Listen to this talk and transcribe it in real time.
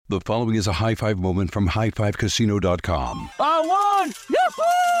The following is a high-five moment from highfivecasino.com. I won!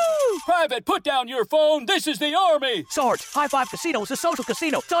 Yahoo! Private, put down your phone. This is the Army. Sarge, High Five Casino is a social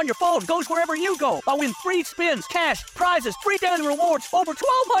casino. It's on your phone. Goes wherever you go. I win free spins, cash, prizes, free daily rewards, over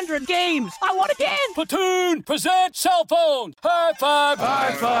 1,200 games. I won again. Platoon, present cell phone. High Five.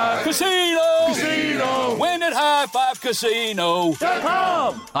 High Five. Casino. Casino. Win at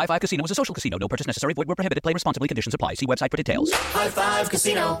highfivecasino.com. High Five Casino is a social casino. No purchase necessary. Void where prohibited. Play responsibly. Conditions apply. See website for details. High Five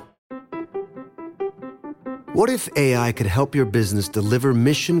Casino. What if AI could help your business deliver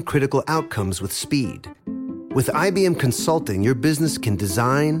mission-critical outcomes with speed? With IBM Consulting, your business can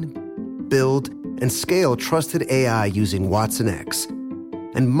design, build, and scale trusted AI using watsonx,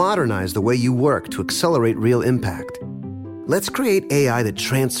 and modernize the way you work to accelerate real impact. Let's create AI that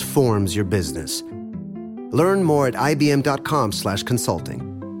transforms your business. Learn more at ibm.com/consulting.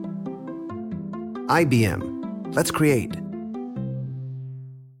 IBM. Let's create.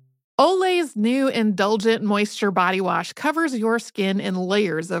 Olay's new Indulgent Moisture Body Wash covers your skin in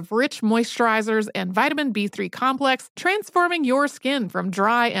layers of rich moisturizers and vitamin B3 complex, transforming your skin from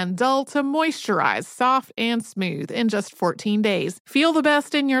dry and dull to moisturized, soft, and smooth in just 14 days. Feel the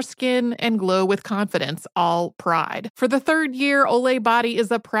best in your skin and glow with confidence, all pride. For the third year, Olay Body is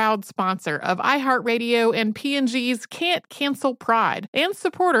a proud sponsor of iHeartRadio and P&G's Can't Cancel Pride and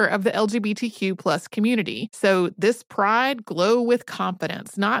supporter of the LGBTQ+ community. So this pride, glow with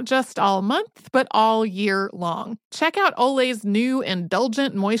confidence, not just all month, but all year long. Check out Olay's new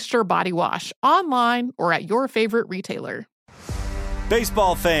Indulgent Moisture Body Wash online or at your favorite retailer.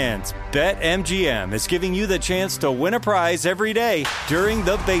 Baseball fans, BetMGM is giving you the chance to win a prize every day during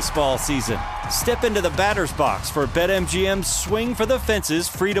the baseball season. Step into the batter's box for BetMGM's Swing for the Fences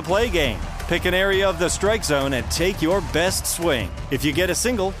free-to-play game. Pick an area of the strike zone and take your best swing. If you get a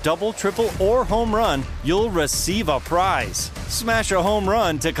single, double, triple, or home run, you'll receive a prize. Smash a home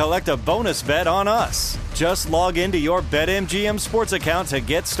run to collect a bonus bet on us. Just log into your BetMGM sports account to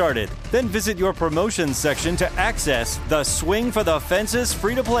get started. Then visit your promotions section to access the Swing for the Fences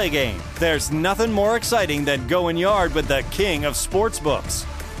free-to-play game. There's nothing more exciting than going yard with the king of sportsbooks.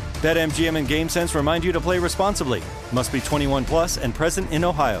 BetMGM and GameSense remind you to play responsibly. Must be 21 plus and present in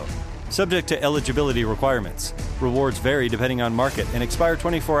Ohio. Subject to eligibility requirements. Rewards vary depending on market and expire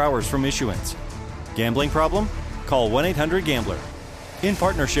 24 hours from issuance. Gambling problem? Call 1-800-GAMBLER. In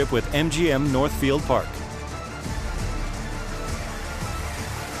partnership with MGM Northfield Park.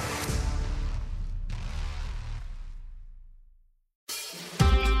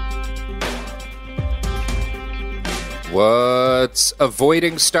 What's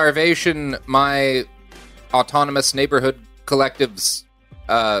avoiding starvation, my autonomous neighborhood collectives?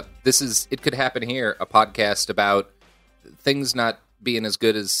 This is It Could Happen Here, a podcast about things not being as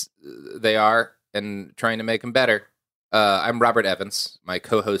good as they are and trying to make them better. I'm Robert Evans, my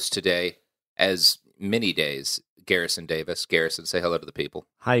co-host today, as many days, Garrison Davis. Garrison, say hello to the people.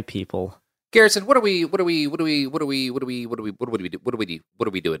 Hi, people. Garrison, what are we doing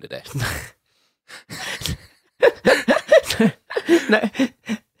today?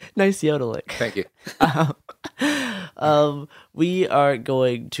 Nice yodeling. Thank you. We are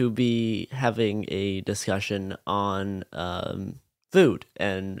going to be having a discussion on food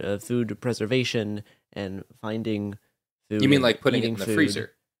and food preservation and finding food. You mean like putting it in the food.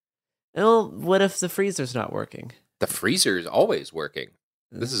 freezer? Well, what if the freezer's not working? The freezer is always working.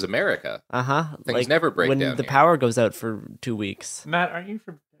 This is America. Uh-huh. Things never break when down the here. power goes out for 2 weeks. Matt, aren't you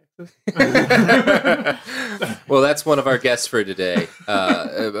from Texas? Well, that's one of our guests for today.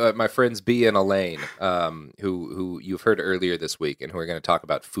 My friends B and Elaine, who you've heard earlier this week, and who are going to talk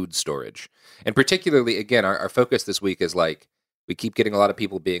about food storage. And particularly, again, our focus this week is like, we keep getting a lot of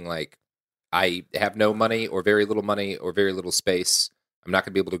people being like, I have no money or very little space. I'm not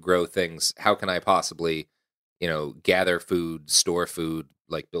going to be able to grow things. How can I possibly, gather food, store food,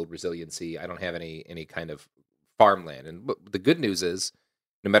 like build resiliency? I don't have any kind of farmland. And the good news is,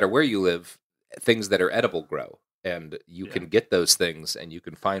 no matter where you live, things that are edible grow. And you can get those things, and you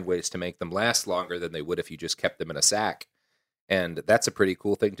can find ways to make them last longer than they would if you just kept them in a sack. And that's a pretty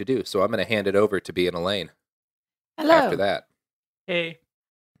cool thing to do. So I'm going to hand it over to B and Elaine. Hello. After that. Hey.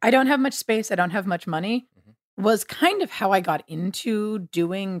 I don't have much space. I don't have much money. Was kind of how I got into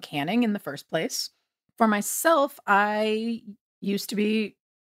doing canning in the first place. For myself, I used to be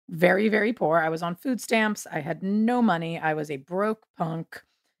very, very poor. I was on food stamps. I had no money. I was a broke punk.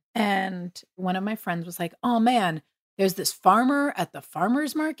 And one of my friends was like, oh man, there's this farmer at the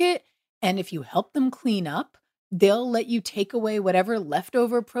farmer's market. And if you help them clean up, they'll let you take away whatever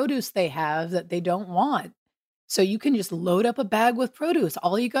leftover produce they have that they don't want. So you can just load up a bag with produce.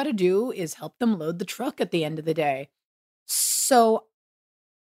 All you got to do is help them load the truck at the end of the day. So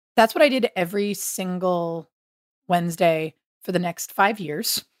That's what I did every single Wednesday for the next 5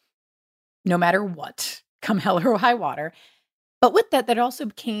 years, no matter what, come hell or high water. But with that also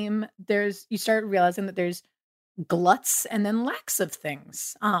became, you start realizing that there's gluts and then lacks of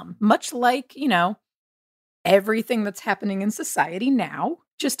things. Much like, everything that's happening in society now,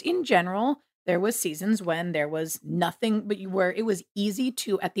 just in general, there was seasons when there was nothing, but where it was easy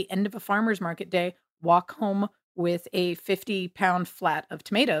to, at the end of a farmer's market day, walk home with a 50-pound flat of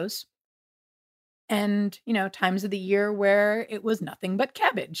tomatoes. And, times of the year where it was nothing but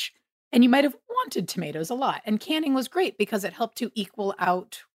cabbage. And you might have wanted tomatoes a lot. And canning was great because it helped to equal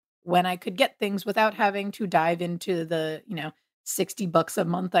out when I could get things without having to dive into the, $60 a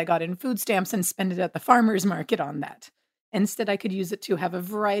month I got in food stamps and spend it at the farmer's market on that. Instead, I could use it to have a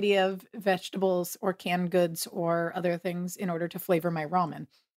variety of vegetables or canned goods or other things in order to flavor my ramen.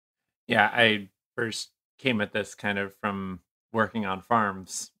 Yeah, I first came at this kind of from working on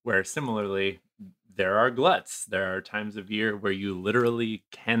farms where similarly there are gluts. There are times of year where you literally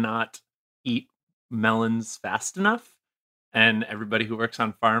cannot eat melons fast enough. And everybody who works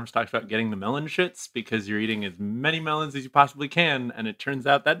on farms talks about getting the melon shits because you're eating as many melons as you possibly can. And it turns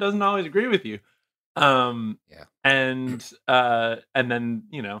out that doesn't always agree with you. And then,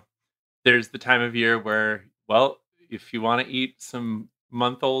 there's the time of year where, well, if you want to eat some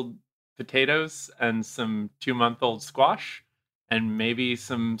month-old potatoes and some 2-month-old squash and maybe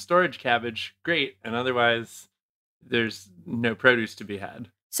some storage cabbage, great. And otherwise, there's no produce to be had.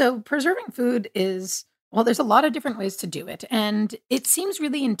 So preserving food is, well, there's a lot of different ways to do it. And it seems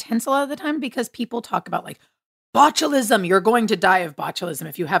really intense a lot of the time because people talk about like botulism. You're going to die of botulism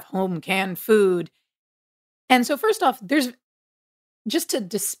if you have home canned food. And so first off, there's, just to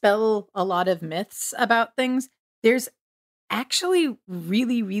dispel a lot of myths about things, there's actually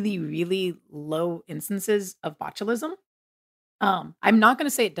really, really, really low instances of botulism. I'm not going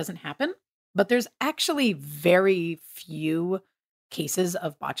to say it doesn't happen, but there's actually very few cases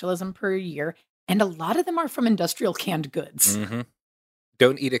of botulism per year. And a lot of them are from industrial canned goods. Mm-hmm.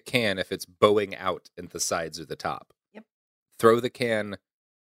 Don't eat a can if it's bowing out at the sides or the top. Yep. Throw the can,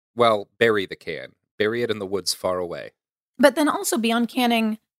 bury the can. Bury it in the woods far away. But then also beyond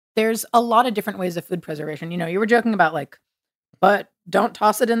canning, there's a lot of different ways of food preservation. You were joking about but don't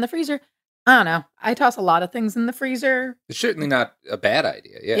toss it in the freezer. I don't know. I toss a lot of things in the freezer. It's certainly not a bad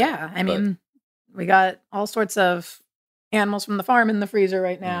idea. Yeah. Yeah. I mean, we got all sorts of animals from the farm in the freezer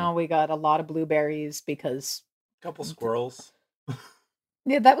right now. We got a lot of blueberries because a couple squirrels.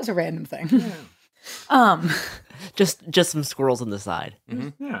 Yeah, that was a random thing. Yeah. Just some squirrels on the side.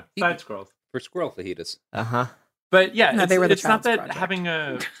 Mm-hmm. Yeah, side squirrels. For squirrel fajitas. Uh-huh. But yeah, no, it's not that project. Having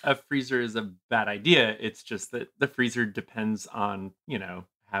a freezer is a bad idea. It's just that the freezer depends on,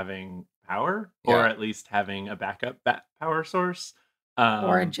 having power or at least having a backup power source.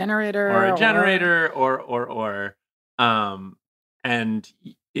 Or a generator. And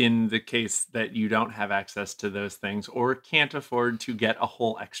in the case that you don't have access to those things or can't afford to get a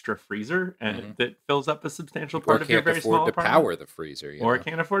whole extra freezer and that fills up a substantial part of your very small apartment. Or can't afford to power the freezer. Or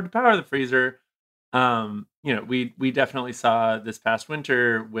can't afford to power the freezer. We definitely saw this past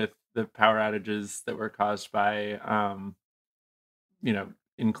winter with the power outages that were caused by,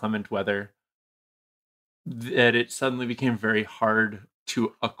 inclement weather, that it suddenly became very hard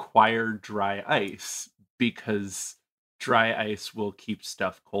to acquire dry ice because dry ice will keep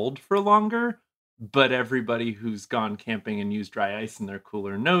stuff cold for longer, but everybody who's gone camping and used dry ice in their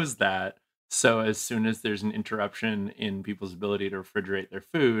cooler knows that. So as soon as there's an interruption in people's ability to refrigerate their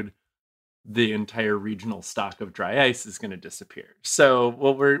food, the entire regional stock of dry ice is going to disappear. So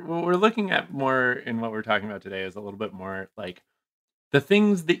what we're looking at more in what we're talking about today is a little bit more like the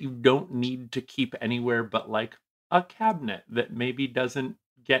things that you don't need to keep anywhere but like a cabinet that maybe doesn't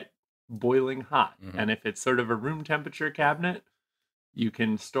get boiling hot. And if it's sort of a room temperature cabinet, you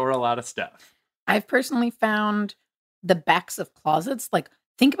can store a lot of stuff. I've personally found the backs of closets,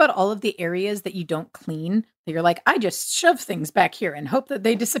 think about all of the areas that you don't clean, that you're like, I just shove things back here and hope that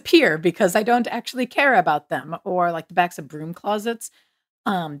they disappear because I don't actually care about them. Or like the backs of broom closets.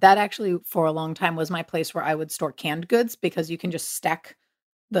 That actually for a long time was my place where I would store canned goods because you can just stack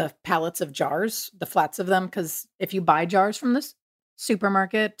the pallets of jars, the flats of them. Because if you buy jars from this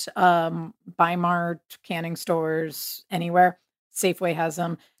supermarket, Bi-Mart, canning stores, anywhere, Safeway has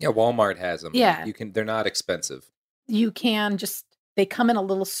them. Yeah, Walmart has them. Yeah. They're not expensive. You can they come in a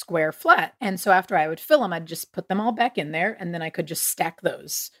little square flat. And so after I would fill them, I'd just put them all back in there. And then I could just stack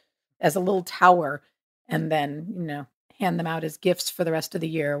those as a little tower and then, hand them out as gifts for the rest of the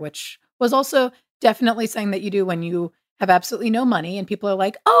year, which was also definitely something that you do when you have absolutely no money and people are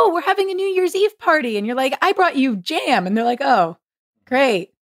like, oh, we're having a New Year's Eve party. And you're like, I brought you jam. And they're like, oh,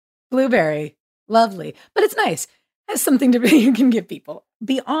 great. blueberry. Lovely. But it's nice. Has something to be you can give people.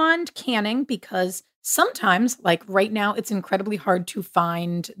 Beyond canning, because sometimes, like right now, it's incredibly hard to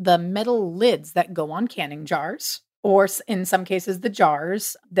find the metal lids that go on canning jars, or in some cases, the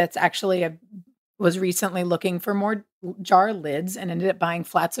jars. That's actually was recently looking for more jar lids and ended up buying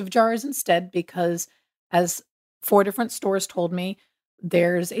flats of jars instead because, as 4 different stores told me,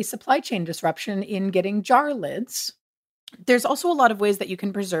 there's a supply chain disruption in getting jar lids. There's also a lot of ways that you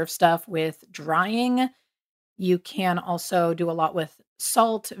can preserve stuff with drying. You can also do a lot with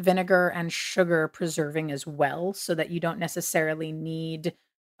salt, vinegar, and sugar preserving as well, so that you don't necessarily need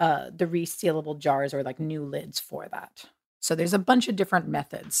the resealable jars or like new lids for that. So there's a bunch of different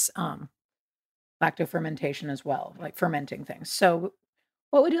methods. Lactofermentation as well, like fermenting things. So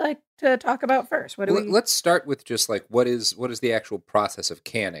what would you like to talk about first? Let's start with just like what is the actual process of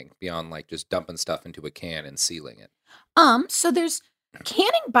canning beyond like just dumping stuff into a can and sealing it? So there's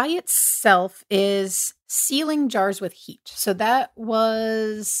canning by itself is sealing jars with heat. So that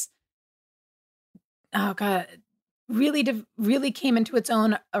was really came into its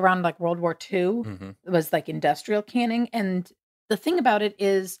own around like World War II. Mm-hmm. It was like industrial canning, and the thing about it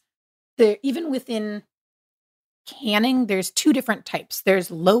is even within canning, there's 2 different types. There's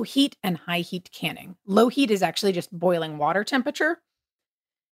low heat and high heat canning. Low heat is actually just boiling water temperature.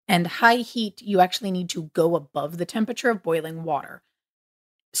 And high heat, you actually need to go above the temperature of boiling water.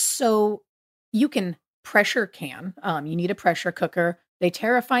 So you can pressure can. You need a pressure cooker. They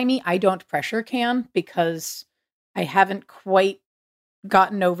terrify me. I don't pressure can because I haven't quite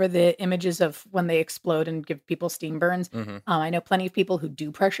gotten over the images of when they explode and give people steam burns. Mm-hmm. I know plenty of people who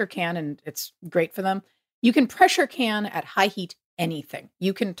do pressure can, and it's great for them. You can pressure can at high heat anything.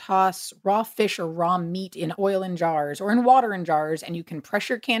 You can toss raw fish or raw meat in oil in jars or in water in jars, and you can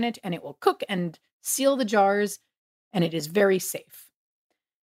pressure can it, and it will cook and seal the jars, and it is very safe.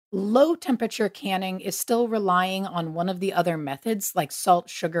 Low temperature canning is still relying on one of the other methods, like salt,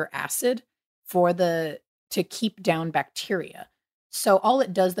 sugar, acid, to keep down bacteria. So all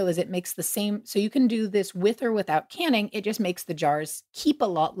it does, though, is it makes the same. So you can do this with or without canning. It just makes the jars keep a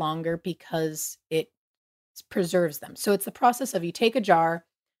lot longer because it preserves them. So it's the process of you take a jar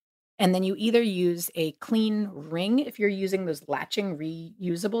and then you either use a clean ring if you're using those latching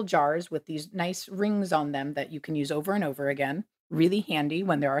reusable jars with these nice rings on them that you can use over and over again. Really handy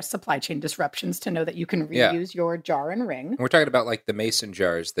when there are supply chain disruptions to know that you can reuse your jar and ring. We're talking about like the mason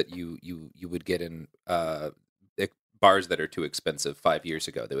jars that you would get in bars that are too expensive 5 years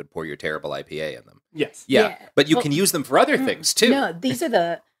ago. They would pour your terrible IPA in them. Yes. Yeah. But you can use them for other things too. No, these are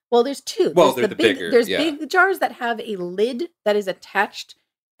there's 2. Well, they're the bigger. There's big jars that have a lid that is attached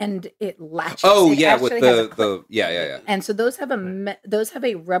and it latches. Oh, it yeah, with the yeah. And so those have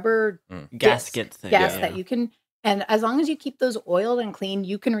a rubber gasket thing. That you can, and as long as you keep those oiled and clean,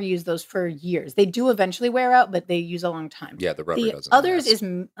 you can reuse those for years. They do eventually wear out, but they use a long time. Yeah, the rubber doesn't. Others is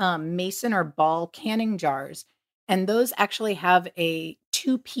mason or ball canning jars. And those actually have a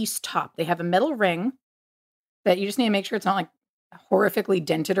 2-piece top. They have a metal ring that you just need to make sure it's not like horrifically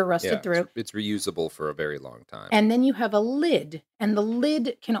dented or rusted through. It's reusable for a very long time. And then you have a lid. And the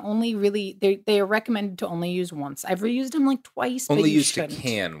lid can only really, they are recommended to only use once. I've reused them like twice. Only but you used shouldn't. to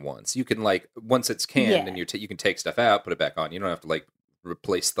can once. You can like, once it's canned and you can take stuff out, put it back on. You don't have to like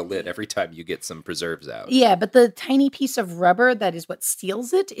replace the lid every time you get some preserves out. Yeah, but the tiny piece of rubber that is what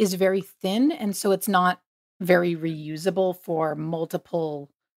seals it is very thin. And so it's not very reusable for multiple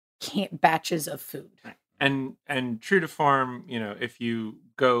batches of food. And true to form, if you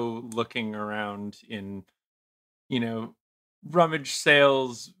go looking around in, rummage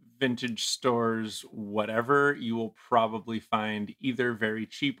sales, vintage stores, whatever, you will probably find either very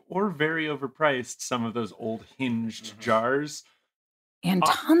cheap or very overpriced some of those old hinged jars. And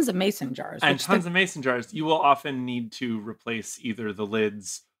tons of mason jars. And tons of mason jars. You will often need to replace either the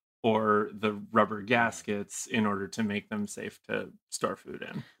lids or the rubber gaskets in order to make them safe to store food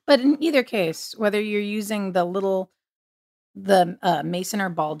in. But in either case, whether you're using the mason or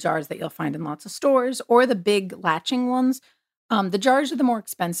ball jars that you'll find in lots of stores or the big latching ones, the jars are the more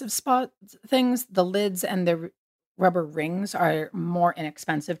expensive things. The lids and the rubber rings are more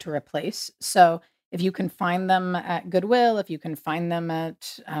inexpensive to replace. So if you can find them at Goodwill, if you can find them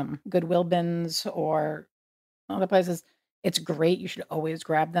at Goodwill bins or other places, it's great. You should always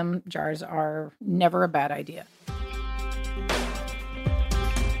grab them. Jars are never a bad idea.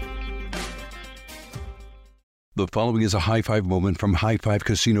 The following is a high five moment from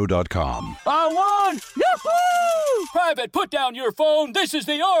highfivecasino.com. I won! Yahoo! Private, put down your phone. This is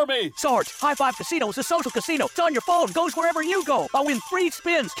the Army. Sarge, High Five Casino is a social casino. It's on your phone, goes wherever you go. I win free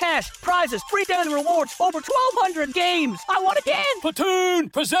spins, cash, prizes, free daily rewards, over 1,200 games. I won again! Platoon,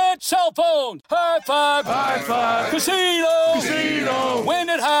 present cell phone. High five. High five. Casino. Casino. Win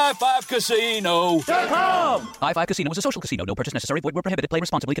at highfivecasino.com. High Five Casino is a social casino. No purchase necessary. Void where prohibited. Play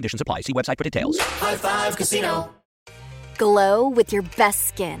responsibly. Conditions apply. See website for details. High Five Casino. Glow with your best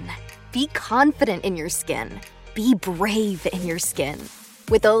skin. Be confident in your skin. Be brave in your skin.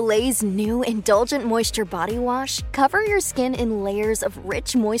 With Olay's new Indulgent Moisture Body Wash, cover your skin in layers of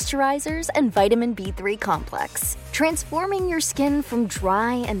rich moisturizers and vitamin B3 complex, transforming your skin from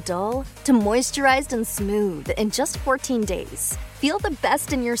dry and dull to moisturized and smooth in just 14 days. Feel the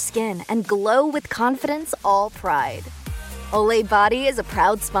best in your skin and glow with confidence, all pride. Olay Body is a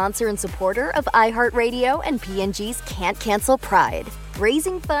proud sponsor and supporter of iHeartRadio and P&G's Can't Cancel Pride,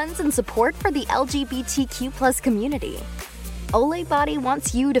 raising funds and support for the LGBTQ+ community. Olay Body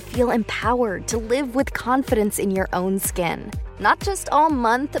wants you to feel empowered to live with confidence in your own skin, not just all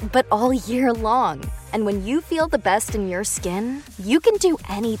month, but all year long. And when you feel the best in your skin, you can do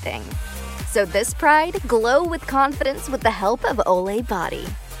anything. So this Pride, glow with confidence with the help of Olay Body.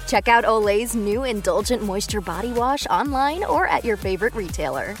 Check out Olay's new Indulgent Moisture Body Wash online or at your favorite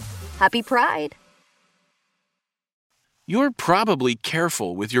retailer. Happy Pride! You're probably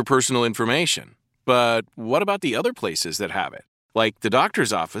careful with your personal information, but what about the other places that have it? Like the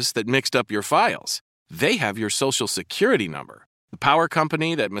doctor's office that mixed up your files. They have your social security number. The power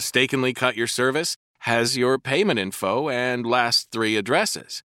company that mistakenly cut your service has your payment info and last 3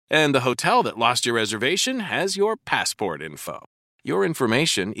 addresses. And the hotel that lost your reservation has your passport info. Your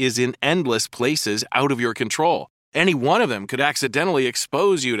information is in endless places out of your control. Any one of them could accidentally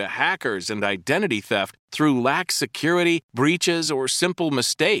expose you to hackers and identity theft through lax security, breaches, or simple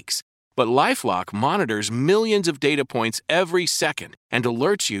mistakes. But LifeLock monitors millions of data points every second and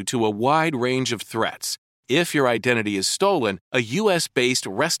alerts you to a wide range of threats. If your identity is stolen, a U.S.-based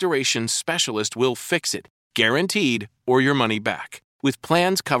restoration specialist will fix it, guaranteed, or your money back, with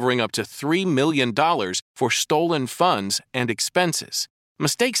plans covering up to $3 million for stolen funds and expenses.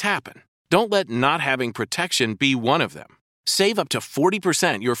 Mistakes happen. Don't let not having protection be one of them. Save up to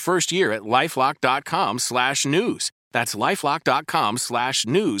 40% your first year at LifeLock.com/news. That's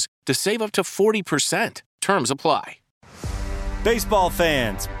LifeLock.com/news to save up to 40%. Terms apply. Baseball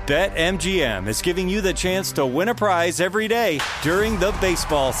fans, BetMGM is giving you the chance to win a prize every day during the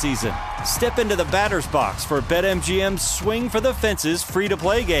baseball season. Step into the batter's box for BetMGM's Swing for the Fences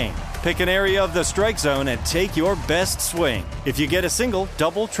free-to-play game. Pick an area of the strike zone and take your best swing. If you get a single,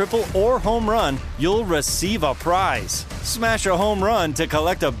 double, triple, or home run, you'll receive a prize. Smash a home run to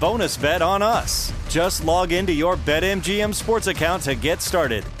collect a bonus bet on us. Just log into your BetMGM sports account to get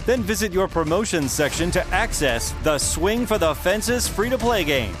started. Then visit your promotions section to access the Swing for the Fences free-to-play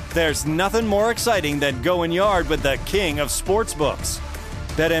game. There's nothing more exciting than going yard with the king of sportsbooks.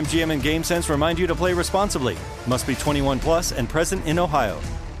 BetMGM and GameSense remind you to play responsibly. Must be 21 plus and present in Ohio.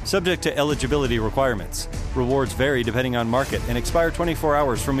 Subject to eligibility requirements. Rewards vary depending on market and expire 24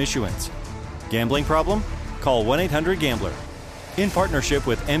 hours from issuance. Gambling problem? Call 1-800-GAMBLER. In partnership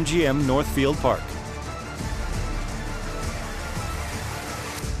with MGM Northfield Park.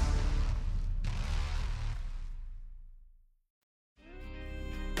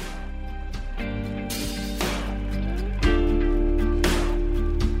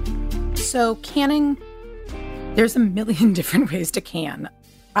 So canning, there's a million different ways to can.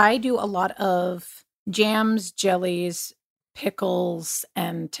 I do a lot of jams, jellies, pickles,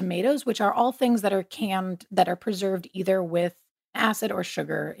 and tomatoes, which are all things that are canned, that are preserved either with acid or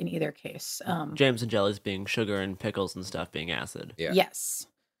sugar in either case. Jams and jellies being sugar and pickles and stuff being acid. Yeah. Yes.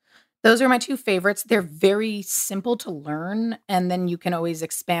 Those are my 2 favorites. They're very simple to learn, and then you can always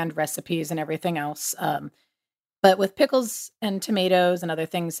expand recipes and everything else. But with pickles and tomatoes and other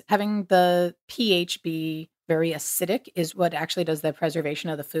things, having the pH be very acidic is what actually does the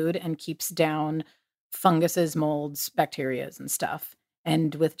preservation of the food and keeps down funguses, molds, bacteria, and stuff.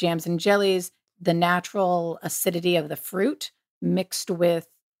 And with jams and jellies, the natural acidity of the fruit mixed with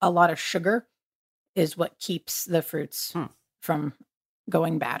a lot of sugar is what keeps the fruits from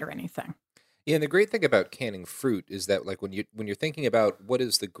going bad or anything. Yeah, and the great thing about canning fruit is that, like, when you're thinking about what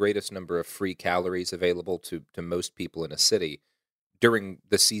is the greatest number of free calories available to most people in a city during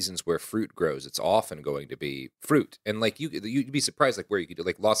the seasons where fruit grows, it's often going to be fruit. And like you'd be surprised, like where you could,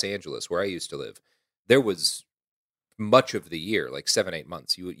 like Los Angeles, where I used to live, there was much of the year, like 7-8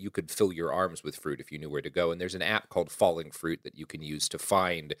 months, you could fill your arms with fruit if you knew where to go. And there's an app called Falling Fruit that you can use to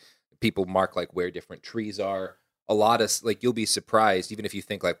find people mark like where different trees are. a lot of like you'll be surprised even if you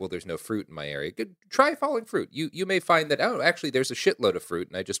think like, well, there's no fruit in my area. Try falling fruit. You may find that actually there's a shitload of fruit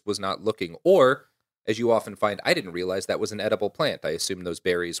and I just was not looking. Or as you often find, I didn't realize that was an edible plant. I assumed those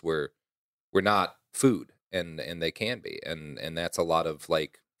berries were not food, and they can be, and that's a lot of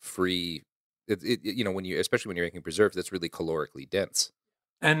like free. When you especially when you're making preserves, that's really calorically dense.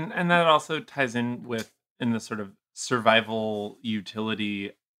 And that also ties in the sort of survival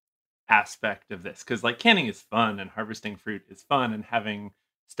utility aspect of this, because like canning is fun and harvesting fruit is fun and having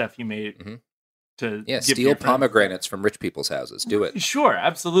stuff you made to steal pomegranates from rich people's houses. Do it. Sure,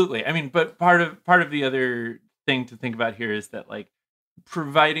 absolutely. I mean, but part of the other thing to think about here is that like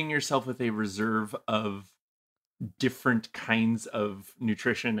providing yourself with a reserve of different kinds of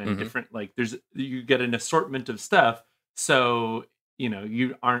nutrition and different like you get an assortment of stuff, so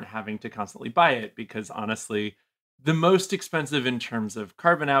you aren't having to constantly buy it, because honestly the most expensive in terms of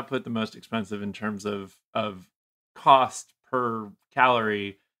carbon output, the most expensive in terms of cost per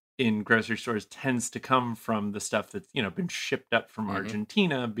calorie in grocery stores tends to come from the stuff that's been shipped up from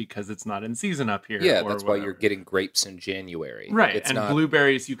Argentina because it's not in season up here. Yeah, that's why you're getting grapes in January, right? It's and not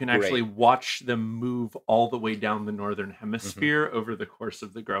blueberries, you can actually watch them move all the way down the northern hemisphere over the course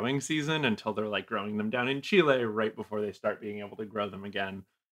of the growing season until they're like growing them down in Chile right before they start being able to grow them again.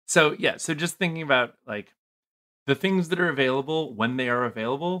 So so just thinking about like the things that are available when they are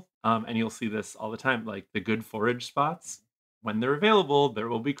available, and you'll see this all the time, like the good forage spots. When they're available, there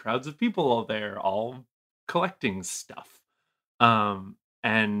will be crowds of people all there, all collecting stuff,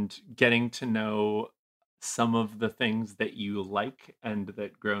 and getting to know some of the things that you like and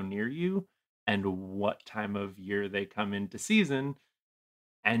that grow near you, and what time of year they come into season,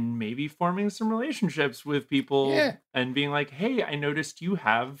 and maybe forming some relationships with people and being like, hey, I noticed you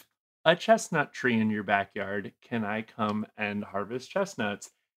have a chestnut tree in your backyard. Can I come and harvest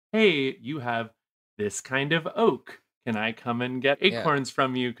chestnuts? Hey, you have this kind of oak. Can I come and get acorns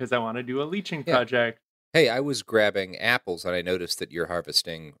from you because I want to do a leaching project? Hey, I was grabbing apples and I noticed that you're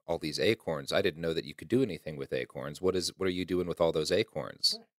harvesting all these acorns. I didn't know that you could do anything with acorns. What are you doing with all those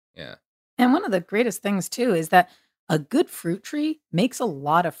acorns? Yeah. And one of the greatest things too is that a good fruit tree makes a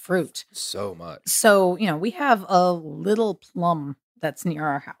lot of fruit. So much. So, we have a little plum that's near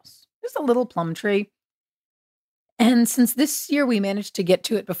our house. Just a little plum tree. And since this year we managed to get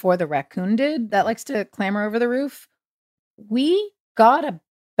to it before the raccoon did, that likes to clamber over the roof, we got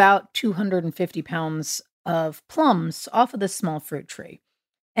about 250 pounds of plums off of this small fruit tree.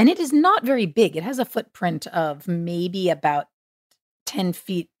 And it is not very big. It has a footprint of maybe about 10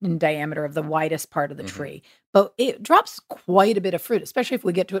 feet in diameter of the widest part of the tree. But it drops quite a bit of fruit, especially if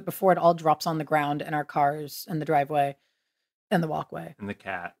we get to it before it all drops on the ground in our cars and the driveway and the walkway. And the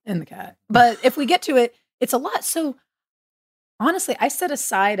cat. But if we get to it, it's a lot. So honestly, I set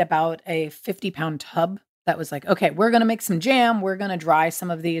aside about a 50-pound tub that was like, okay, we're going to make some jam. We're going to dry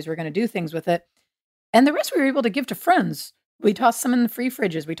some of these. We're going to do things with it. And the rest we were able to give to friends. We tossed some in the free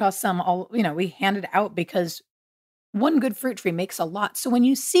fridges. We tossed some we handed out because one good fruit tree makes a lot. So when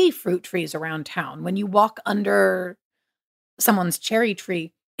you see fruit trees around town, when you walk under someone's cherry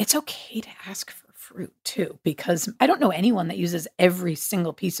tree, it's okay to ask for fruit too, because I don't know anyone that uses every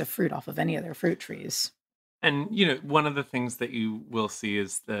single piece of fruit off of any of their fruit trees. And, one of the things that you will see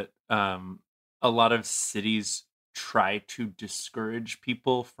is that a lot of cities try to discourage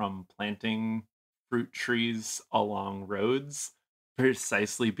people from planting fruit trees along roads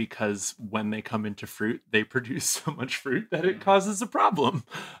precisely because when they come into fruit, they produce so much fruit that it causes a problem.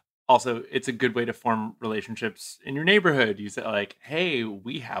 Also, it's a good way to form relationships in your neighborhood. You say like, hey,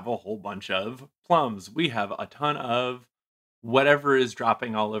 we have a whole bunch of plums. We have a ton of whatever is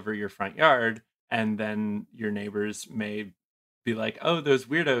dropping all over your front yard. And then your neighbors may be like, oh, those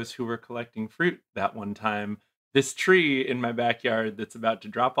weirdos who were collecting fruit that one time, this tree in my backyard that's about to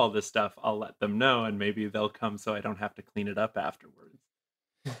drop all this stuff, I'll let them know and maybe they'll come so I don't have to clean it up afterwards.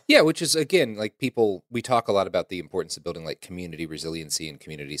 Yeah, which is, again, like we talk a lot about the importance of building like community resiliency and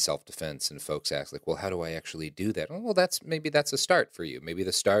community self-defense, and folks ask like, well, how do I actually do that? Well, that's a start for you. Maybe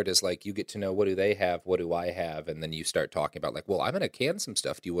the start is like you get to know what do they have, what do I have, and then you start talking about like, well, I'm going to can some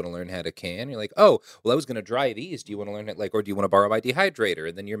stuff. Do you want to learn how to can? You're like, oh, well, I was going to dry these. Do you want to learn it or do you want to borrow my dehydrator?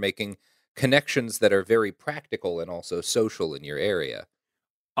 And then you're making connections that are very practical and also social in your area.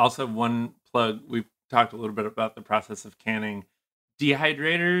 Also, one plug, we've talked a little bit about the process of canning.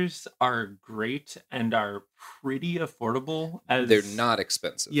 Dehydrators are great and are pretty affordable. They're not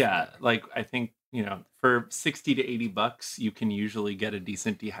expensive. Yeah, like I think for 60 to 80 bucks, you can usually get a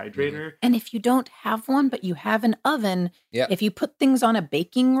decent dehydrator. And if you don't have one, but you have an oven, Yeah. if you put things on a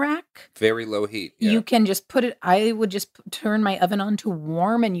baking rack, Very low heat. Yeah. you can just put it. I would just turn my oven on to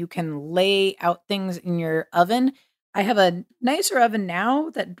warm, and you can lay out things in your oven. I have a nicer oven now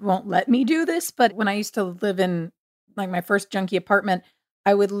that won't let me do this, but when I used to live in like my first junky apartment,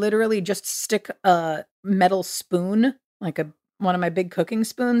 I would literally just stick a metal spoon, like one of my big cooking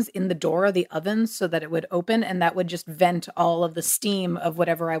spoons, in the door of the oven so that it would open, and that would just vent all of the steam of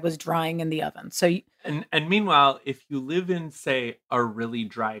whatever I was drying in the oven. So And meanwhile, if you live in, say, a really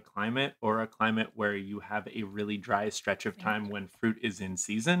dry climate or a climate where you have a really dry stretch of time when fruit is in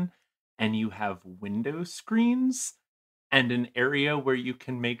season, and you have window screens and an area where you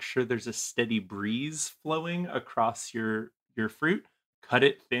can make sure there's a steady breeze flowing across your fruit, cut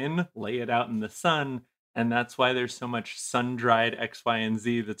it thin, lay it out in the sun, and that's why there's so much sun-dried X, Y, and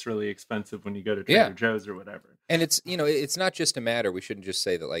Z that's really expensive when you go to Trader Joe's or whatever. And it's, it's not just a matter, we shouldn't just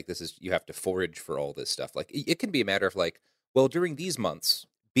say that, like, you have to forage for all this stuff. Like, it can be a matter of, like, well, during these months,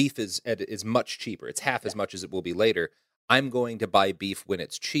 beef is much cheaper. It's half as much as it will be later. I'm going to buy beef when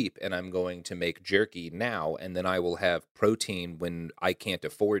it's cheap, and I'm going to make jerky now, and then I will have protein when I can't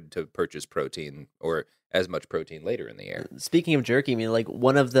afford to purchase protein or as much protein later in the year. Speaking of jerky, I mean, like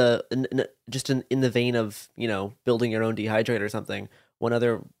one of the in the vein of building your own dehydrator or something. One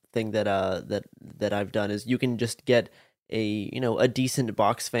other thing that I've done is you can just get a decent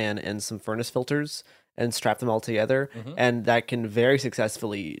box fan and some furnace filters and strap them all together, and that can very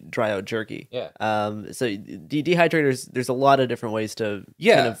successfully dry out jerky. Yeah. So dehydrators, there's a lot of different ways to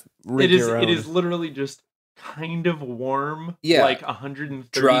kind of rig your own. It is literally just kind of warm, Yeah. like 130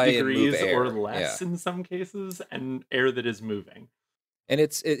 Dry and degrees move air. or less in some cases, and air that is moving. And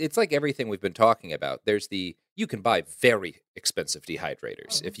it's like everything we've been talking about. You can buy very expensive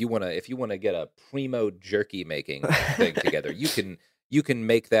dehydrators. If you wanna get a primo jerky making thing together, you can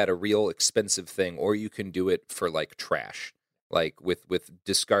make that a real expensive thing, or you can do it for like trash, like with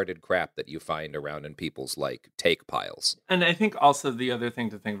discarded crap that you find around in people's like take piles. And I think also the other thing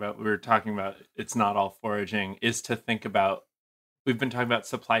to think about, we were talking about it's not all foraging, is to think about, we've been talking about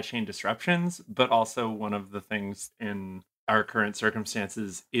supply chain disruptions, but also one of the things in our current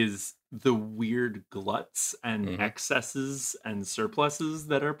circumstances is the weird gluts and excesses and surpluses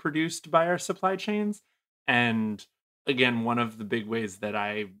that are produced by our supply chains. And again, one of the big ways that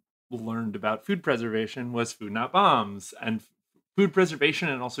I learned about food preservation was Food Not Bombs, and food preservation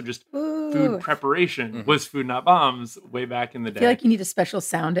and also just food preparation was Food Not Bombs way back in the day. I feel like you need a special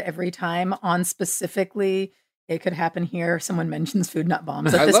sound every time on specifically. It could happen here. Someone mentions Food Not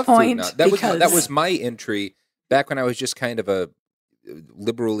Bombs at I this love point. Food Not. That was my entry back when I was just kind of a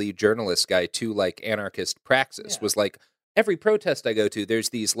liberally journalist guy to like anarchist praxis. Was like every protest I go to, there's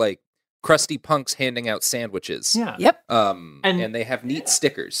these like crusty punks handing out sandwiches. Yeah. Yep. And they have neat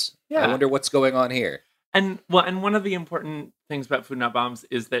stickers. Yeah. I wonder what's going on here. And one of the important things about Food Not Bombs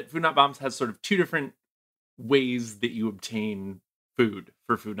is that Food Not Bombs has sort of two different ways that you obtain food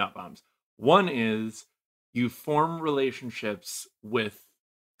for Food Not Bombs. One is you form relationships with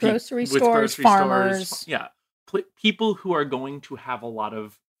grocery stores, farmers. People who are going to have a lot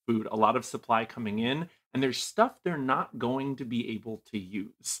of food, a lot of supply coming in, and there's stuff they're not going to be able to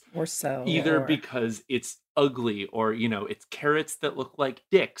use. Or sell. Either because it's ugly, or, it's carrots that look like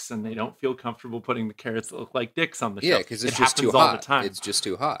dicks, and they don't feel comfortable putting the carrots that look like dicks on the shelf. Yeah, because it's It just too happens all the hot. time. It's just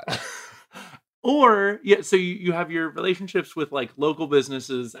too hot. Or, so you have your relationships with like local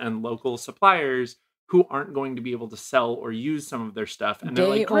businesses and local suppliers who aren't going to be able to sell or use some of their stuff. And they're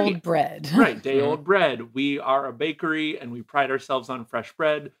like, great. Day-old bread. Right, day-old bread. We are a bakery and we pride ourselves on fresh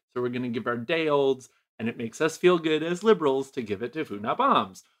bread, so we're going to give our day-olds, and it makes us feel good as liberals to give it to Food Not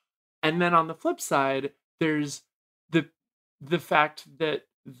Bombs. And then on the flip side, there's the fact that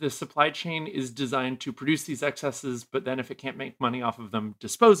the supply chain is designed to produce these excesses, but then if it can't make money off of them,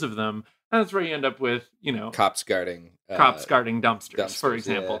 dispose of them. And that's where you end up with, cops guarding dumpsters, for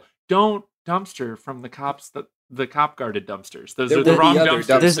example. Yeah. Don't dumpster from the cop guarded dumpsters. Those There are the will be wrong other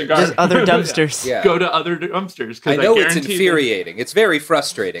dumpsters. There's other dumpsters. Yeah. Go to other dumpsters. I know it's guarantee infuriating. It's very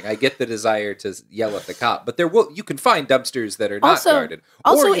frustrating. I get the desire to yell at the cop, but you can find dumpsters that are not guarded.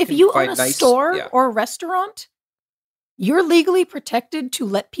 Also, Or if can you own find a nice- store yeah. or restaurant, you're legally protected to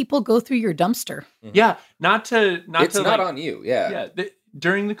let people go through your dumpster. Yeah, it's not on you. Yeah.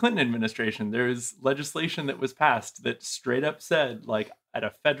 During the Clinton administration, there was legislation that was passed that straight up said, like, at a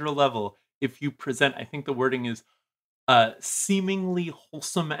federal level, if you present, I think the wording is, seemingly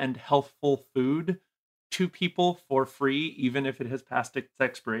wholesome and healthful food to people for free, even if it has passed its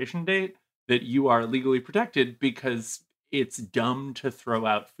expiration date, that you are legally protected, because it's dumb to throw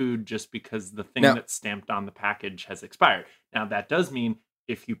out food just because the thing No. that's stamped on the package has expired. Now, that does mean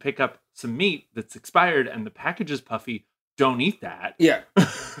if you pick up some meat that's expired and the package is puffy, don't eat that. Yeah.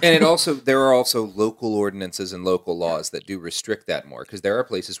 And there are also local ordinances and local laws that do restrict that more, because there are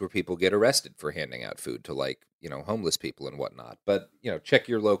places where people get arrested for handing out food to, like, homeless people and whatnot. But, check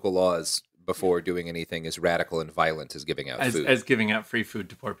your local laws before doing anything as radical and violent as giving out food. As giving out free food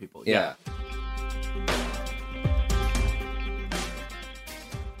to poor people. Yeah.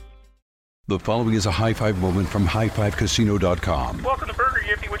 The following is a high five moment from highfivecasino.com. Welcome to Burger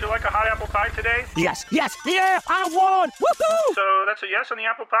Yippee. Would you like a hot apple pie today? Yes, yeah, I won! Woohoo! So that's a yes on the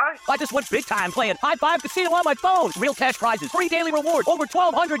apple pie? I just went big time playing High Five Casino on my phone. Real cash prizes, free daily rewards, over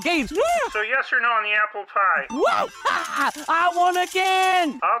 1,200 games. Yeah! So yes or no on the apple pie? Whoa! I won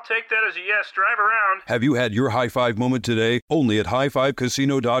again! I'll take that as a yes. Drive around. Have you had your high five moment today? Only at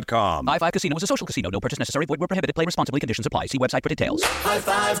highfivecasino.com. High Five Casino is a social casino. No purchase necessary. Void where prohibited. Play responsibly. Conditions apply. See website for details. High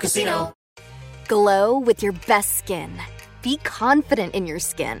Five Casino. Glow with your best skin. Be confident in your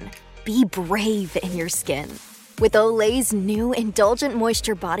skin. Be brave in your skin. With Olay's new Indulgent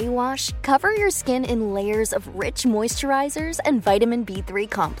Moisture Body Wash, cover your skin in layers of rich moisturizers and vitamin B3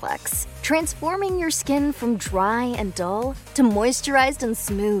 complex, transforming your skin from dry and dull to moisturized and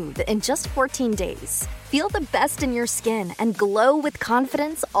smooth in just 14 days. Feel the best in your skin and glow with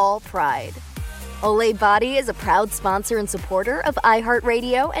confidence, all pride. Olay Body is a proud sponsor and supporter of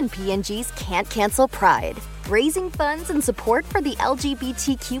iHeartRadio and P&G's Can't Cancel Pride, raising funds and support for the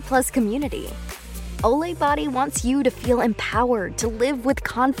LGBTQ+ community. Olay Body wants you to feel empowered to live with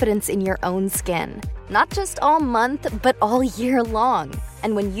confidence in your own skin, not just all month, but all year long.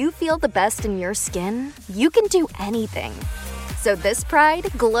 And when you feel the best in your skin, you can do anything. So this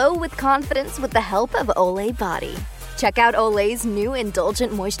Pride, glow with confidence with the help of Olay Body. Check out Olay's new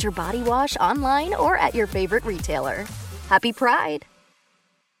Indulgent Moisture Body Wash online or at your favorite retailer. Happy Pride!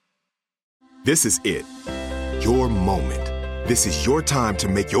 This is it. Your moment. This is your time to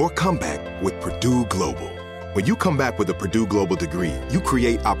make your comeback with Purdue Global. When you come back with a Purdue Global degree, you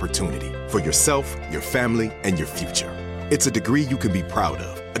create opportunity for yourself, your family, and your future. It's a degree you can be proud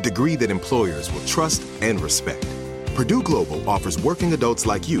of, a degree that employers will trust and respect. Purdue Global offers working adults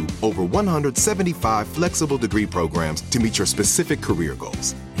like you over 175 flexible degree programs to meet your specific career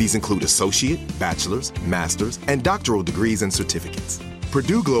goals. These include associate, bachelor's, master's, and doctoral degrees and certificates.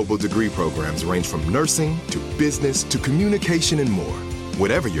 Purdue Global degree programs range from nursing to business to communication and more.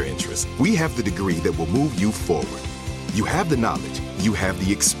 Whatever your interest, we have the degree that will move you forward. You have the knowledge, you have the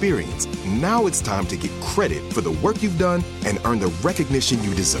experience. Now it's time to get credit for the work you've done and earn the recognition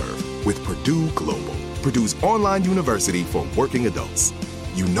you deserve with Purdue Global, Purdue's online university for working adults.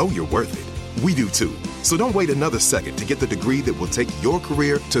 You know you're worth it. We do too. So don't wait another second to get the degree that will take your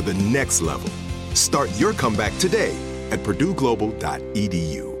career to the next level. Start your comeback today at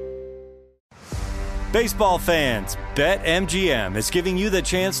purdueglobal.edu. Baseball fans, BetMGM is giving you the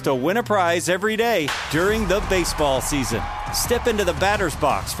chance to win a prize every day during the baseball season. Step into the batter's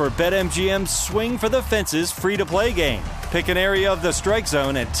box for BetMGM's Swing for the Fences free-to-play game. Pick an area of the strike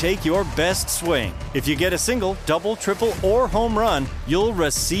zone and take your best swing. If you get a single, double, triple, or home run, you'll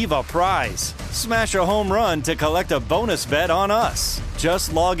receive a prize. Smash a home run to collect a bonus bet on us.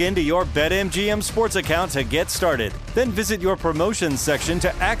 Just log into your BetMGM sports account to get started. Then visit your promotions section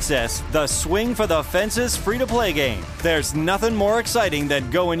to access the Swing for the Fences free-to-play game. There's nothing more exciting than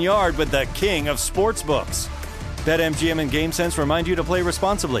going yard with the king of sportsbooks. BetMGM and GameSense remind you to play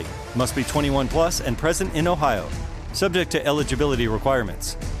responsibly. Must be 21 plus and present in Ohio. Subject to eligibility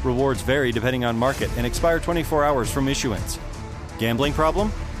requirements. Rewards vary depending on market and expire 24 hours from issuance. Gambling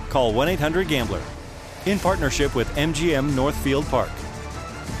problem? Call 1-800-GAMBLER. In partnership with MGM Northfield Park.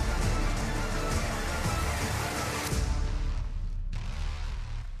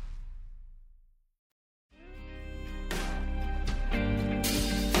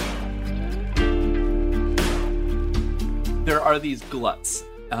 There are these gluts,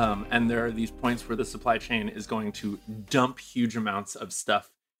 and there are these points where the supply chain is going to dump huge amounts of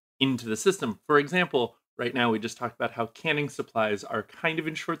stuff into the system. For example, right now we just talked about how canning supplies are kind of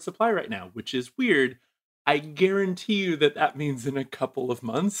in short supply right now, which is weird. I guarantee you that means in a couple of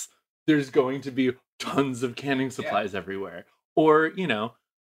months, there's going to be tons of canning supplies everywhere. Or,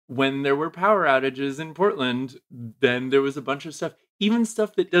 when there were power outages in Portland, then there was a bunch of stuff, even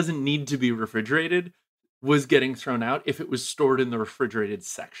stuff that doesn't need to be refrigerated, was getting thrown out if it was stored in the refrigerated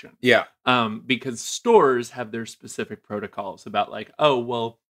section. Yeah. Because stores have their specific protocols about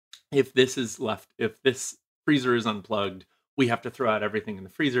if this freezer is unplugged, we have to throw out everything in the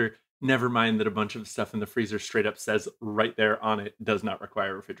freezer. Never mind that a bunch of stuff in the freezer straight up says right there on it does not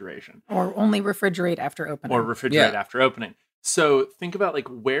require refrigeration. Or only refrigerate after opening. Or refrigerate after opening. So think about like,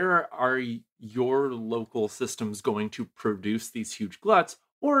 where are your local systems going to produce these huge gluts?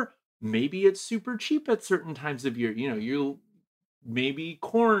 Or maybe it's super cheap at certain times of year. Maybe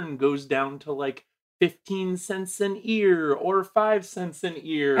corn goes down to like 15 cents an ear or 5 cents an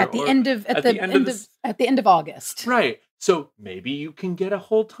ear at the end of August. Right. So maybe you can get a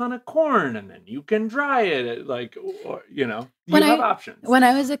whole ton of corn and then you can dry it, you have options. When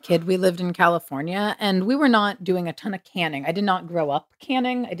I was a kid, we lived in California and we were not doing a ton of canning. I did not grow up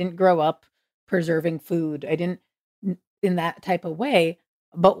canning. I didn't grow up preserving food. I didn't in that type of way.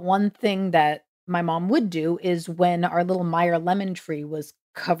 But one thing that my mom would do is when our little Meyer lemon tree was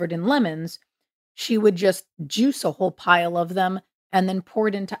covered in lemons, she would just juice a whole pile of them and then pour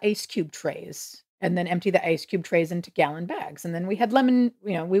it into ice cube trays and then empty the ice cube trays into gallon bags. And then we had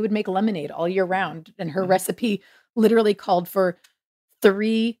we would make lemonade all year round. And her recipe literally called for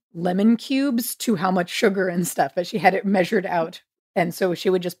 3 lemon cubes to how much sugar and stuff, but she had it measured out. And so she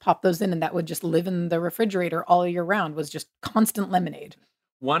would just pop those in and that would just live in the refrigerator all year round, was just constant lemonade.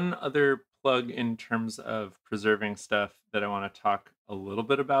 One other plug in terms of preserving stuff that I want to talk a little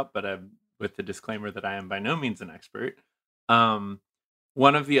bit about, but with the disclaimer that I am by no means an expert. One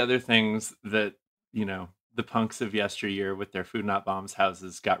of the other things that, the punks of yesteryear with their Food Not Bombs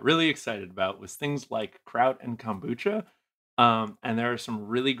houses got really excited about was things like kraut and kombucha. And there are some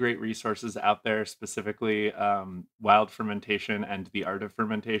really great resources out there, specifically Wild Fermentation and The Art of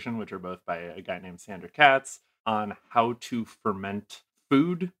Fermentation, which are both by a guy named Sandra Katz, on how to ferment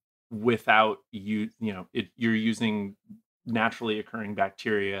food without you're using naturally occurring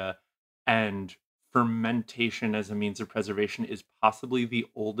bacteria, and fermentation as a means of preservation is possibly the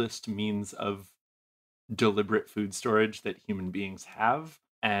oldest means of deliberate food storage that human beings have,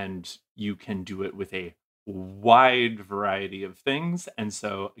 and you can do it with a wide variety of things. And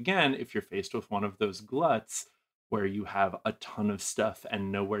so again, if you're faced with one of those gluts where you have a ton of stuff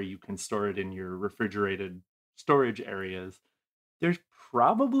and nowhere you can store it in your refrigerated storage areas, there's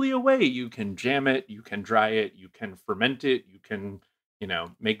probably a way you can jam it, you can dry it, you can ferment it, you can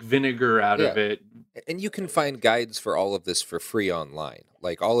make vinegar out of it. And you can find guides for all of this for free online.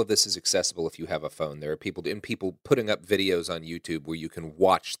 Like, all of this is accessible if you have a phone. There are people putting up videos on YouTube where you can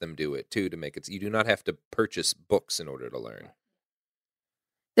watch them do it too, to make it. You do not have to purchase books in order to learn.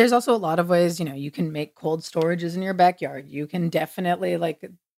 There's also a lot of ways, you can make cold storages in your backyard. You can definitely,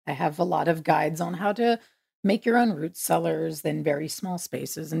 I have a lot of guides on how to make your own root cellars in very small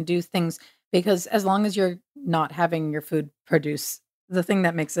spaces and do things, because as long as you're not having your food produce the thing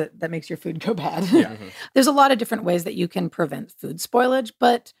that makes your food go bad. Yeah. There's a lot of different ways that you can prevent food spoilage,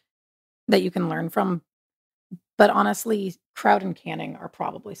 but that you can learn from. But honestly, kraut and canning are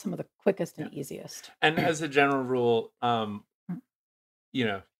probably some of the quickest and easiest. And as a general rule,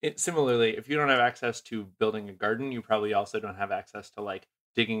 similarly, if you don't have access to building a garden, you probably also don't have access to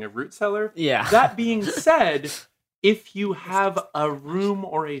digging a root cellar. Yeah. That being said, if you have a room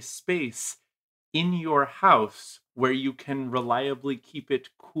or a space in your house where you can reliably keep it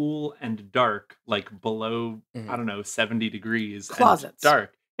cool and dark, below, 70 degrees. Closets. And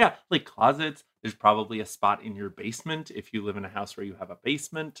dark. Yeah, closets. There's probably a spot in your basement if you live in a house where you have a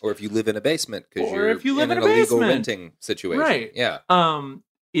basement. Or if you live in a basement because you're in an illegal renting situation. Right. Yeah.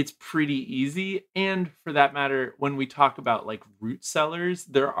 It's pretty easy. And for that matter, when we talk about root cellars,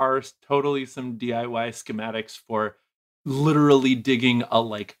 there are totally some DIY schematics for literally digging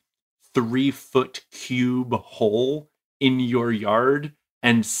a 3-foot cube hole in your yard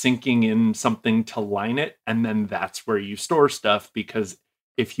and sinking in something to line it. And then that's where you store stuff, because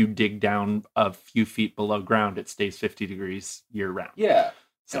if you dig down a few feet below ground, it stays 50 degrees year round. Yeah.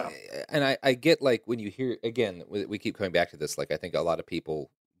 So, and I get when you hear, again, we keep coming back to this, I think a lot of people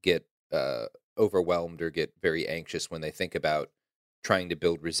get overwhelmed or get very anxious when they think about trying to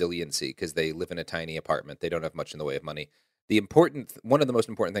build resiliency because they live in a tiny apartment. They don't have much in the way of money. One of the most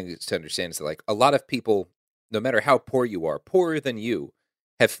important things to understand is that a lot of people, no matter how poor you are, poorer than you,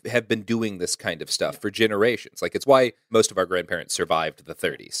 have been doing this kind of stuff for generations. It's why most of our grandparents survived the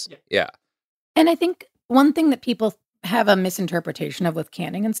 30s. Yeah. And I think one thing that people have a misinterpretation of with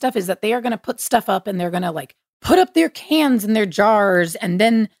canning and stuff is that they are going to put stuff up and they're going to put up their cans in their jars, and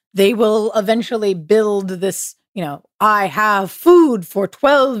then they will eventually build this, I have food for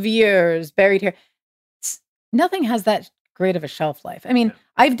 12 years buried here. Nothing has that great of a shelf life. I mean,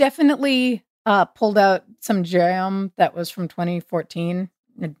 I've definitely pulled out some jam that was from 2014.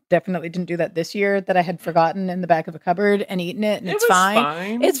 I definitely didn't do that this year, that I had forgotten in the back of a cupboard and eaten it, and it's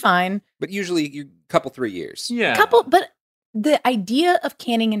fine. It's fine. But usually, you couple 3 years. Yeah. But the idea of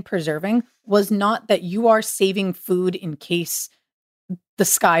canning and preserving was not that you are saving food in case the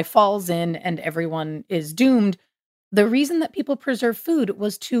sky falls in and everyone is doomed. The reason that people preserve food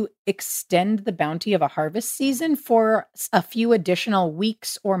was to extend the bounty of a harvest season for a few additional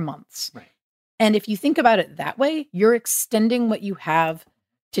weeks or months. Right. And if you think about it that way, you're extending what you have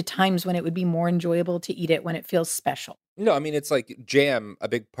to times when it would be more enjoyable to eat it when it feels special. No, I mean, it's like jam. A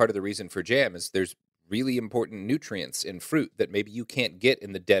big part of the reason for jam is there's really important nutrients in fruit that maybe you can't get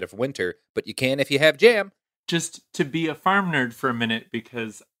in the dead of winter, but you can if you have jam. Just to be a farm nerd for a minute,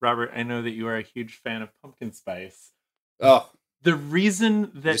 because Robert, I know that you are a huge fan of pumpkin spice. Oh, the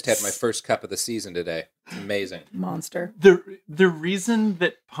reason that just had my first cup of the season today. It's amazing. Monster. The reason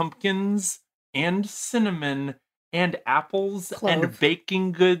that pumpkins and cinnamon and apples and baked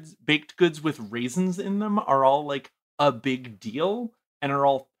goods with raisins in them are all like a big deal and are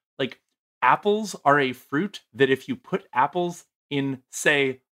all like, apples are a fruit that if you put apples in,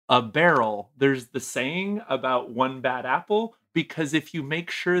 say, a barrel, there's the saying about one bad apple, because if you make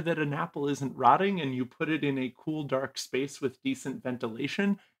sure that an apple isn't rotting and you put it in a cool, dark space with decent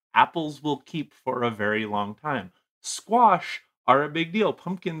ventilation, apples will keep for a very long time. Squash are a big deal.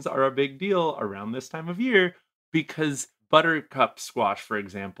 Pumpkins are a big deal around this time of year because buttercup squash, for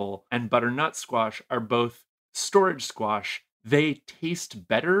example, and butternut squash are both storage squash. They taste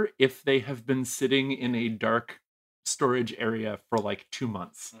better if they have been sitting in a dark storage area for like 2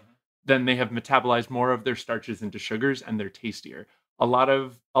 months. Then they have metabolized more of their starches into sugars and they're tastier. A lot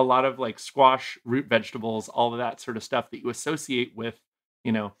of like squash, root vegetables, all of that sort of stuff that you associate with,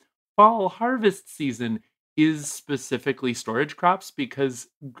 fall harvest season is specifically storage crops, because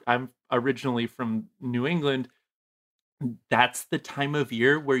I'm originally from New England. That's the time of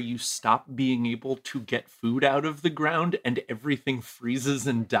year where you stop being able to get food out of the ground and everything freezes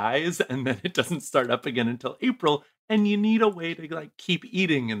and dies, and then it doesn't start up again until April, and you need a way to like keep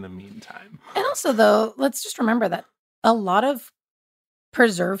eating in the meantime. And also, though, let's just remember that a lot of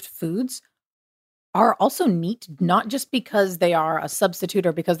preserved foods are also neat, not just because they are a substitute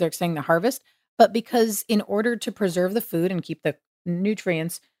or because they're extending the harvest, but because in order to preserve the food and keep the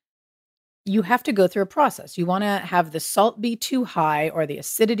nutrients, you have to go through a process. You want to have the salt be too high, or the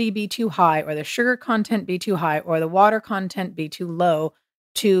acidity be too high, or the sugar content be too high, or the water content be too low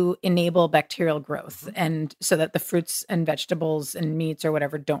to enable bacterial growth, and so that the fruits and vegetables and meats or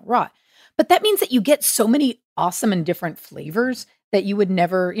whatever don't rot. But that means that you get so many awesome and different flavors that you would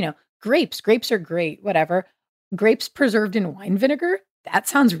never, grapes are great, whatever. Grapes preserved in wine vinegar, that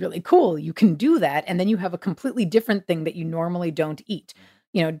sounds really cool. You can do that. And then you have a completely different thing that you normally don't eat.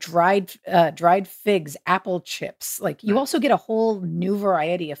 Dried figs, apple chips. Like, you also get a whole new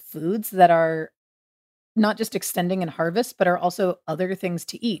variety of foods that are not just extending in harvest, but are also other things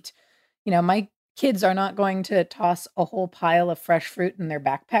to eat. My kids are not going to toss a whole pile of fresh fruit in their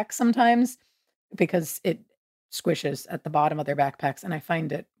backpack sometimes because it squishes at the bottom of their backpacks. And I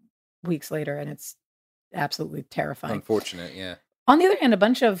find it weeks later, and it's absolutely terrifying. Unfortunate, yeah. On the other hand, a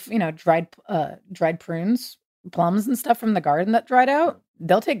bunch of, dried prunes, plums and stuff from the garden that dried out,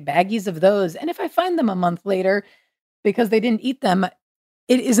 they'll take baggies of those. And if I find them a month later because they didn't eat them,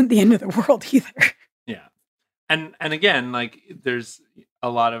 it isn't the end of the world either. Yeah. And again, like, there's a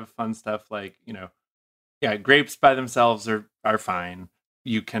lot of fun stuff like, grapes by themselves are fine.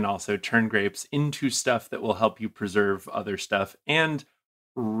 You can also turn grapes into stuff that will help you preserve other stuff. And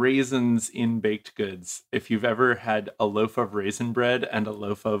raisins in baked goods. If you've ever had a loaf of raisin bread and a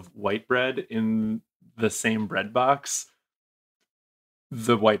loaf of white bread in the same bread box,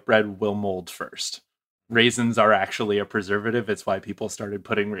 the white bread will mold first. Raisins are actually a preservative. It's why people started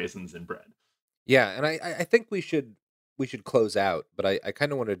putting raisins in bread. Yeah, and I think we should close out, but I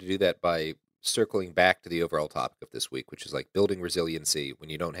kind of wanted to do that by circling back to the overall topic of this week, which is like building resiliency when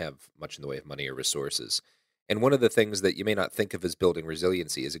you don't have much in the way of money or resources. And one of the things that you may not think of as building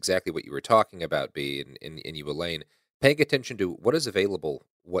resiliency is exactly what you were talking about, B, and you, Elaine, paying attention to what is available,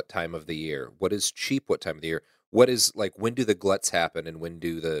 what time of the year, what is cheap, what time of the year, what is like, when do the gluts happen and when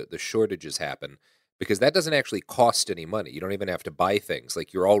do the shortages happen? Because that doesn't actually cost any money. You don't even have to buy things.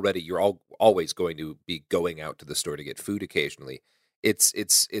 Like, you're always going to be going out to the store to get food occasionally. It's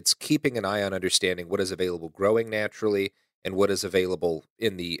keeping an eye on understanding what is available growing naturally and what is available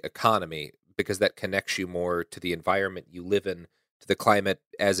in the economy, because that connects you more to the environment you live in, to the climate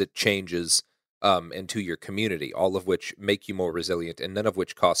as it changes, and to your community, all of which make you more resilient, and none of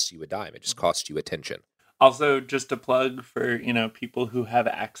which costs you a dime. It just costs you attention. Also, just a plug for, people who have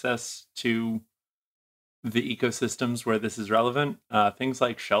access to the ecosystems where this is relevant. Things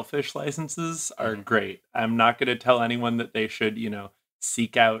like shellfish licenses are great. I'm not going to tell anyone that they should,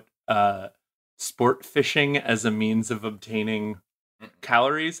 seek out sport fishing as a means of obtaining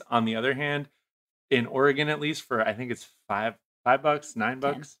calories. On the other hand, in Oregon, at least for, I think it's $5,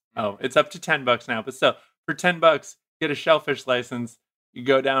 $9. Oh, it's up to $10 now, but still for $10, get a shellfish license. You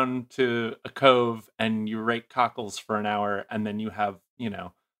go down to a cove and you rake cockles for an hour, and then you have,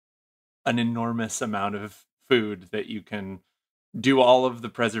 an enormous amount of food that you can do all of the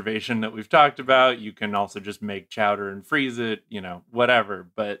preservation that we've talked about. You can also just make chowder and freeze it, whatever.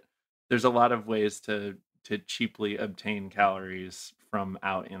 But there's a lot of ways to cheaply obtain calories from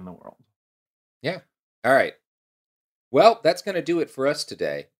out in the world. Yeah. All right. Well, that's going to do it for us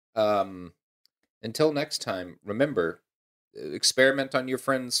today. Until next time, remember, experiment on your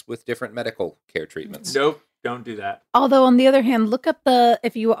friends with different medical care treatments. Nope, don't do that. Although, on the other hand, look up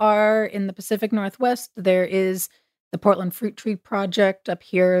if you are in the Pacific Northwest, there is the Portland Fruit Tree Project up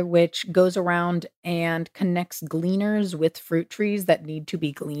here, which goes around and connects gleaners with fruit trees that need to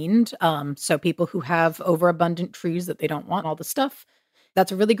be gleaned. So people who have overabundant trees that they don't want all the stuff.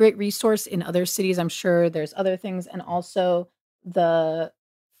 That's a really great resource. In other cities, I'm sure there's other things. And also the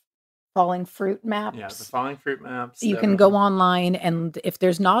falling fruit maps. Yeah, the falling fruit maps. You can go online, and if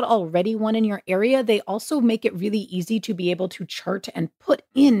there's not already one in your area, they also make it really easy to be able to chart and put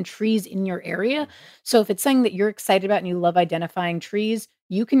in trees in your area. So if it's something that you're excited about and you love identifying trees,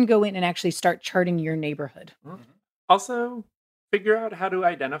 you can go in and actually start charting your neighborhood. Also, figure out how to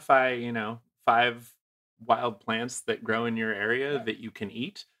identify, 5 wild plants that grow in your area that you can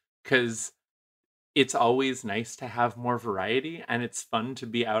eat, because it's always nice to have more variety, and it's fun to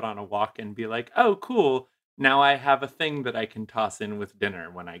be out on a walk and be like, oh, cool. Now I have a thing that I can toss in with dinner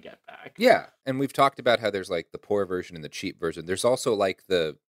when I get back. Yeah. And we've talked about how there's like the poor version and the cheap version. There's also like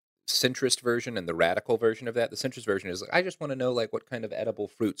the centrist version and the radical version of that. The centrist version is like, I just want to know like what kind of edible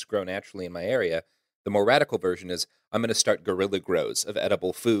fruits grow naturally in my area. The more radical version is, I'm going to start guerrilla grows of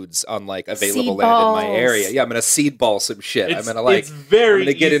edible foods on like available land in my area. Yeah, I'm going to seed ball some shit. I'm going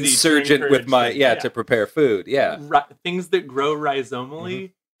to get insurgent with my to prepare food. Yeah, things that grow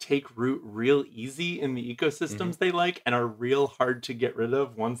rhizomally take root real easy in the ecosystems they like and are real hard to get rid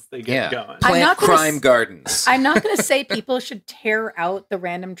of once they get going. Plant crime gardens. I'm not going to say people should tear out the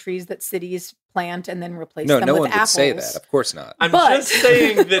random trees that cities plant and then replace them with apples. No one would say that. Of course not. I'm just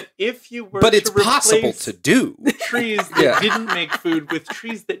saying that if you were but it's possible to do. Trees that didn't make food with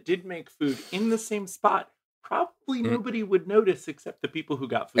trees that did make food in the same spot, probably nobody would notice except the people who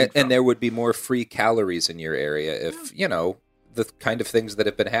got food. And there would be more free calories in your area if, the kind of things that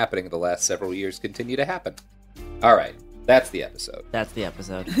have been happening the last several years continue to happen. All right. That's the episode. Bye.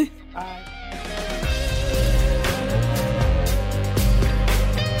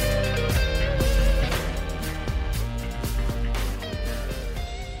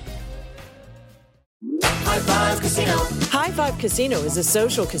 High Five Casino. High Five Casino is a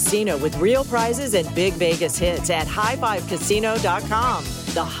social casino with real prizes and big Vegas hits at highfivecasino.com.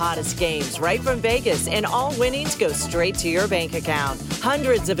 The hottest games right from Vegas, and all winnings go straight to your bank account.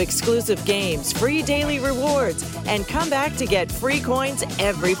 Hundreds of exclusive games, free daily rewards, and come back to get free coins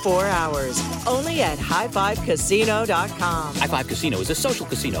every 4 hours. Only at highfivecasino.com. High Five Casino is a social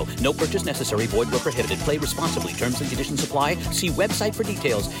casino. No purchase necessary. Void where prohibited. Play responsibly. Terms and conditions apply. See website for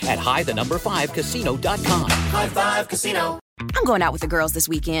details at high5casino.com. High Five Casino. I'm going out with the girls this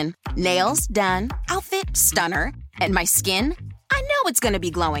weekend. Nails done. Outfit stunner. And my skin? I know it's going to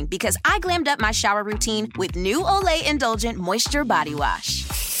be glowing because I glammed up my shower routine with new Olay Indulgent Moisture Body Wash.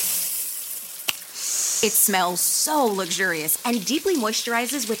 It smells so luxurious and deeply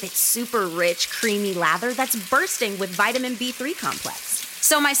moisturizes with its super rich, creamy lather that's bursting with vitamin B3 complex.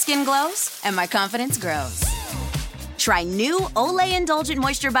 So my skin glows and my confidence grows. Try new Olay Indulgent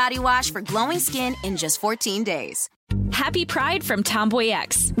Moisture Body Wash for glowing skin in just 14 days. Happy Pride from Tomboy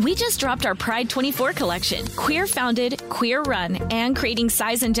X. We just dropped our Pride 24 collection. Queer founded, queer run, and creating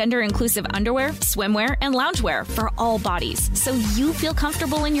size and gender inclusive underwear, swimwear, and loungewear for all bodies, so you feel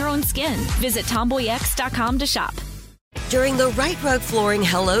comfortable in your own skin. Visit tomboyx.com to shop. During the Right Rug Flooring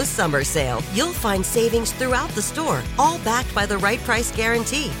Hello Summer Sale, you'll find savings throughout the store, all backed by the right price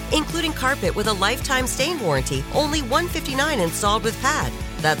guarantee, including carpet with a lifetime stain warranty, only $159 installed with pad.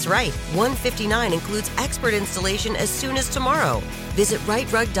 That's right, $159 includes expert installation as soon as tomorrow. Visit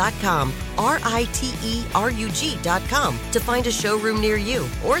rightrug.com, RITERUG.com to find a showroom near you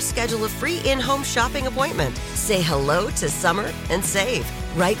or schedule a free in-home shopping appointment. Say hello to summer and save.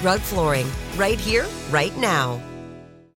 Right Rug Flooring, right here, right now.